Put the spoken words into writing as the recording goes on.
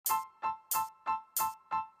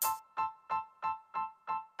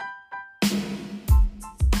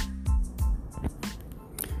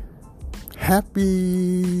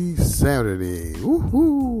Happy Saturday.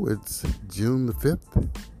 Woohoo! It's June the 5th,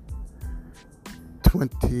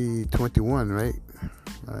 2021, right?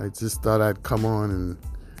 I just thought I'd come on and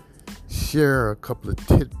share a couple of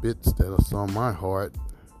tidbits that's on my heart.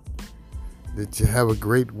 Did you have a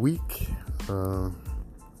great week?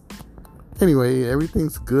 Anyway,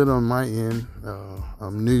 everything's good on my end.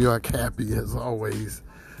 I'm New York happy as always.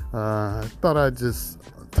 I thought I'd just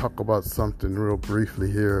talk about something real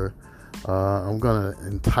briefly here. I'm going to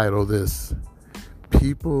entitle this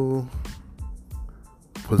People,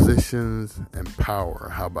 Positions, and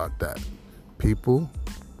Power. How about that? People,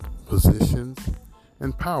 Positions,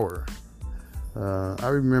 and Power. I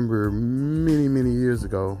remember many years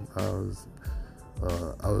ago,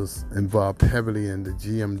 I was involved heavily in the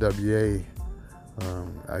GMWA.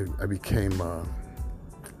 I became, a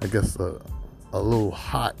little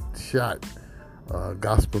hot shot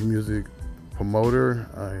gospel music promoter.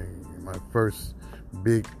 My first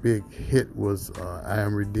big hit was I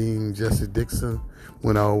Am Redeemed, Jesse Dixon.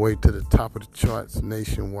 Went all the way to the top of the charts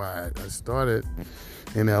nationwide. I started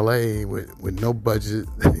in LA with no budget.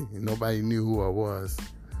 Nobody knew who I was.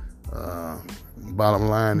 Bottom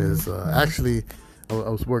line is, actually, I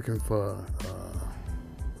was working for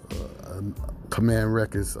Command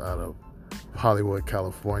Records out of Hollywood,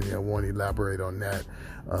 California. I won't elaborate on that.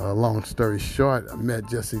 Long story short, I met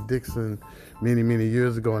Jesse Dixon many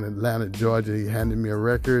years ago in Atlanta, Georgia. He handed me a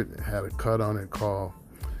record, had a cut on it called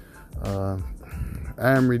I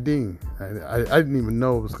Am Redeemed. I didn't even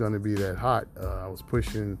know it was going to be that hot. I was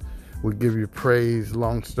pushing Would Give You Praise.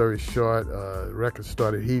 Long story short, the record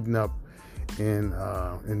started heating up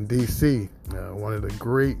in D.C. One of the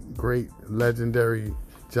great legendary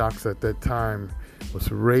jocks at that time was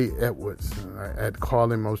Ray Edwards. I had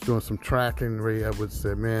called him. I was doing some tracking. Ray Edwards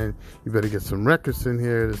said, "Man, you better get some records in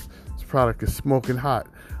here. This product is smoking hot."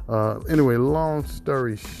 Anyway, long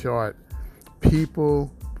story short,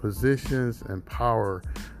 people, positions, and power.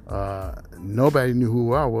 Nobody knew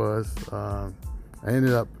who I was. I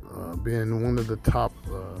ended up being one of the top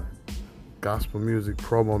gospel music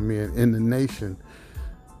promo men in the nation.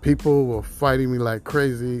 People were fighting me like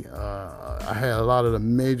crazy. I had a lot of the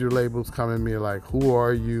major labels coming to me like, "Who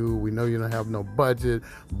are you? We know you don't have no budget,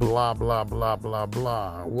 blah, blah, blah, blah,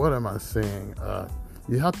 blah." What am I saying?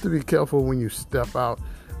 You have to be careful when you step out,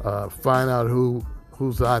 find out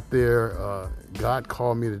who's out there. God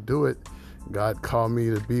called me to do it. God called me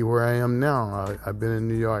to be where I am now. I've been in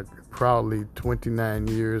New York proudly 29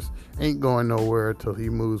 years. Ain't going nowhere till he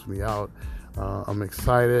moves me out. I'm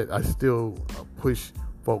excited. I still push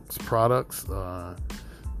folks' products.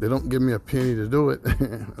 They don't give me a penny to do it.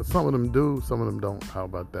 Some of them do, some of them don't. How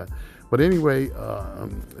about that? But anyway,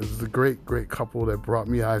 this is a great couple that brought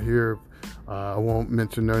me out here. I won't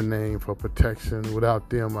mention their name for protection. Without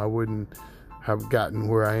them, I wouldn't have gotten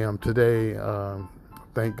where I am today.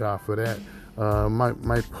 Thank God for that.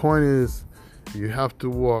 My point is, you have to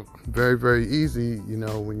walk very easy,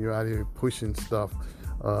 when you're out here pushing stuff.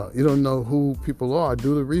 You don't know who people are.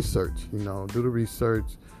 Do the research, do the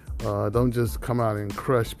research. Don't just come out and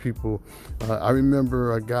crush people. I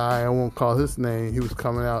remember a guy, I won't call his name, he was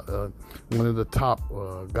coming out, one of the top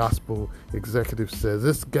gospel executives says,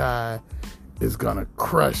 "This guy is going to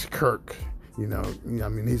crush Kirk. He's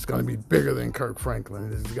going to be bigger than Kirk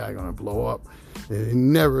Franklin. This guy going to blow up."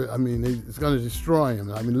 And it's going to destroy him.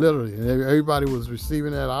 Literally. And everybody was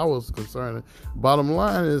receiving that. I was concerned. Bottom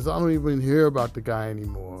line is, I don't even hear about the guy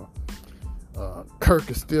anymore.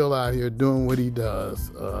 Kirk is still out here doing what he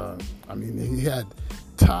does. He had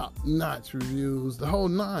top-notch reviews, the whole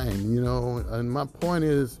nine, And my point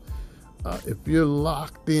is, if you're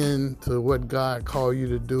locked in to what God called you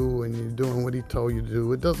to do and you're doing what he told you to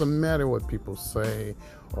do, it doesn't matter what people say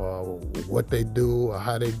or what they do or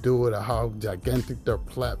how they do it or how gigantic their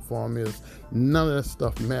platform is. None of that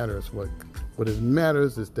stuff matters. What it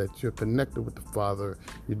matters is that you're connected with the Father.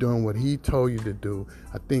 You're doing what he told you to do.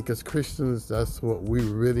 I think as Christians, that's what we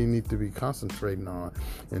really need to be concentrating on,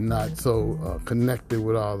 and not so connected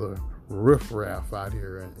with all the riffraff out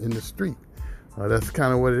here in the street. That's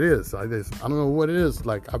kind of what it is. I don't know what it is.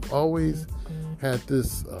 Like, I've always had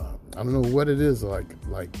this, I don't know what it is, like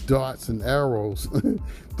darts and arrows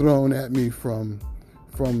thrown at me from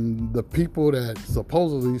the people that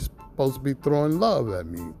supposedly supposed to be throwing love at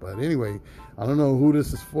me. But anyway, I don't know who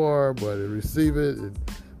this is for, but receive it.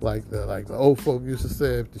 Like the old folk used to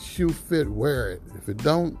say, if the shoe fit, wear it. If it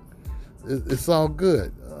don't, it's all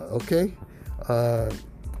good. Okay?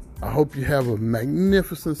 I hope you have a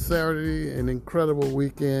magnificent Saturday, an incredible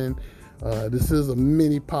weekend. This is a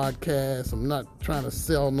mini podcast. I'm not trying to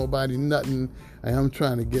sell nobody nothing. I am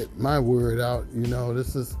trying to get my word out.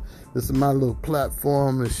 This is my little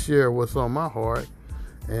platform to share what's on my heart.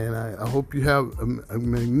 And I hope you have a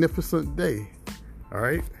magnificent day. All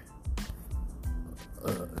right.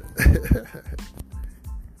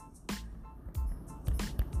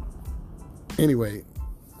 Anyway,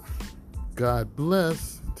 God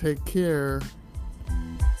bless. Take care.